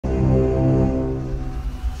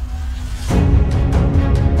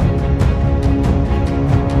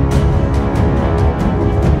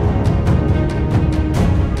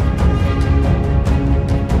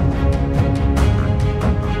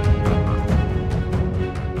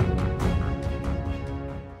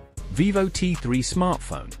Vivo T3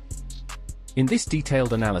 smartphone. In this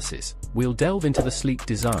detailed analysis, we'll delve into the sleek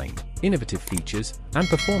design, innovative features, and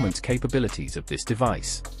performance capabilities of this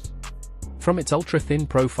device. From its ultra-thin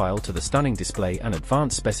profile to the stunning display and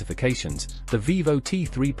advanced specifications, the Vivo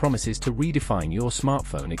T3 promises to redefine your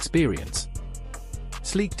smartphone experience.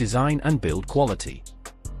 Sleek design and build quality.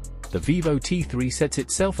 The Vivo T3 sets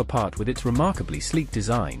itself apart with its remarkably sleek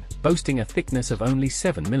design, boasting a thickness of only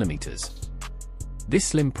 7mm. This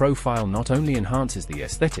slim profile not only enhances the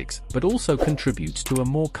aesthetics, but also contributes to a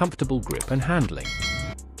more comfortable grip and handling.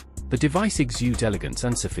 The device exudes elegance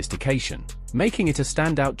and sophistication, making it a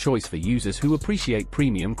standout choice for users who appreciate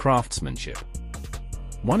premium craftsmanship.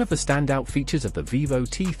 One of the standout features of the Vivo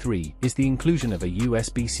T3 is the inclusion of a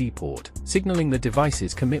USB-C port, signaling the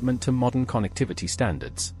device's commitment to modern connectivity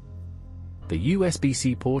standards. The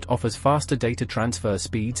USB-C port offers faster data transfer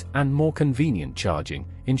speeds and more convenient charging,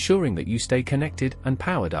 ensuring that you stay connected and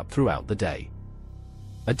powered up throughout the day.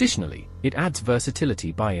 Additionally, it adds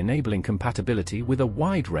versatility by enabling compatibility with a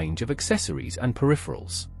wide range of accessories and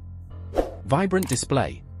peripherals. Vibrant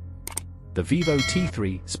display. The Vivo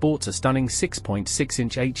T3 sports a stunning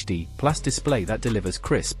 6.6-inch HD+ display that delivers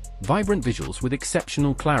crisp, vibrant visuals with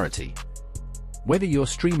exceptional clarity. Whether you're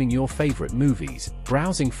streaming your favorite movies,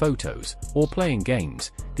 browsing photos, or playing games,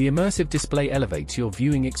 the immersive display elevates your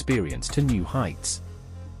viewing experience to new heights.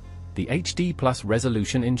 The HD+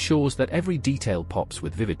 resolution ensures that every detail pops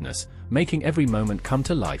with vividness, making every moment come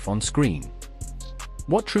to life on screen.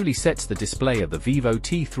 What truly sets the display of the Vivo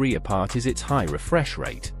T3 apart is its high refresh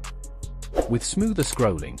rate. With smoother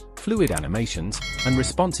scrolling, fluid animations, and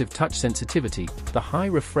responsive touch sensitivity, the high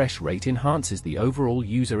refresh rate enhances the overall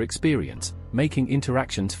user experience, making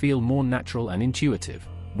interactions feel more natural and intuitive.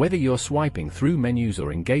 Whether you're swiping through menus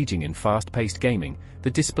or engaging in fast-paced gaming, the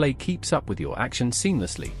display keeps up with your action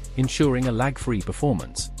seamlessly, ensuring a lag-free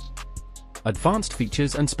performance. Advanced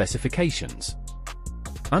features and specifications.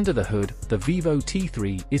 Under the hood, the Vivo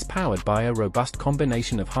T3 is powered by a robust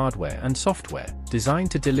combination of hardware and software, designed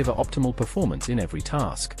to deliver optimal performance in every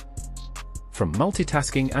task. From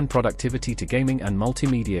multitasking and productivity to gaming and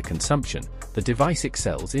multimedia consumption, the device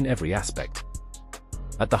excels in every aspect.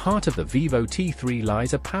 At the heart of the Vivo T3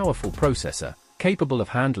 lies a powerful processor, capable of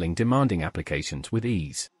handling demanding applications with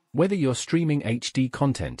ease. Whether you're streaming HD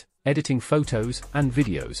content, editing photos and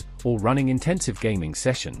videos, or running intensive gaming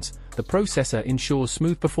sessions, the processor ensures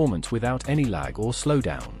smooth performance without any lag or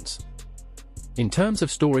slowdowns. In terms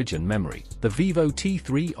of storage and memory, the Vivo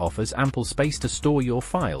T3 offers ample space to store your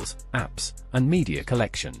files, apps, and media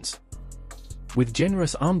collections. With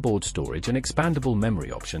generous onboard storage and expandable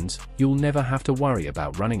memory options, you'll never have to worry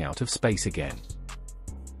about running out of space again.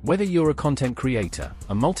 Whether you're a content creator,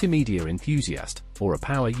 a multimedia enthusiast, or a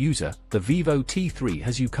power user, the Vivo T3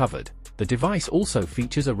 has you covered. The device also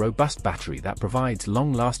features a robust battery that provides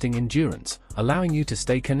long-lasting endurance, allowing you to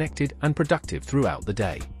stay connected and productive throughout the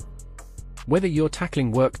day. Whether you're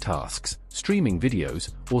tackling work tasks, streaming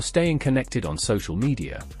videos, or staying connected on social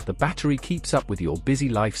media, the battery keeps up with your busy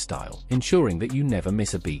lifestyle, ensuring that you never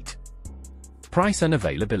miss a beat. Price and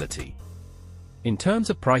availability. In terms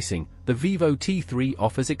of pricing, the Vivo T3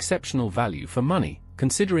 offers exceptional value for money,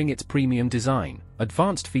 considering its premium design,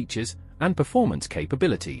 advanced features, and performance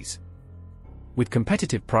capabilities. With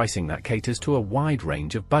competitive pricing that caters to a wide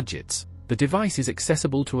range of budgets, the device is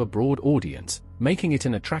accessible to a broad audience, making it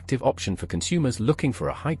an attractive option for consumers looking for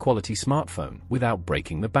a high-quality smartphone without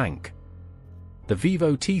breaking the bank. The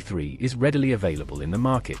Vivo T3 is readily available in the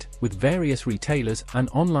market, with various retailers and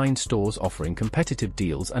online stores offering competitive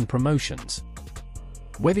deals and promotions.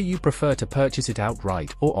 Whether you prefer to purchase it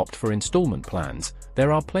outright or opt for installment plans,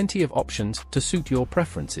 there are plenty of options to suit your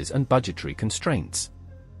preferences and budgetary constraints.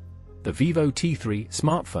 The Vivo T3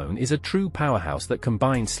 smartphone is a true powerhouse that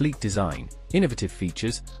combines sleek design, innovative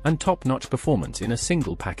features, and top-notch performance in a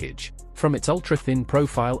single package. From its ultra-thin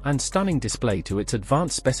profile and stunning display to its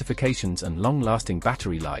advanced specifications and long-lasting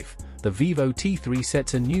battery life, the Vivo T3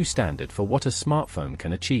 sets a new standard for what a smartphone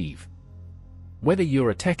can achieve. Whether you're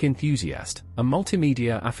a tech enthusiast, a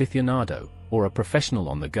multimedia aficionado, or a professional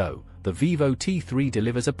on the go, the Vivo T3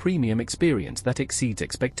 delivers a premium experience that exceeds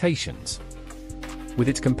expectations. With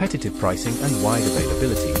its competitive pricing and wide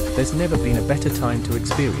availability, there's never been a better time to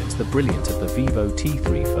experience the brilliance of the Vivo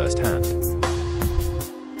T3 firsthand.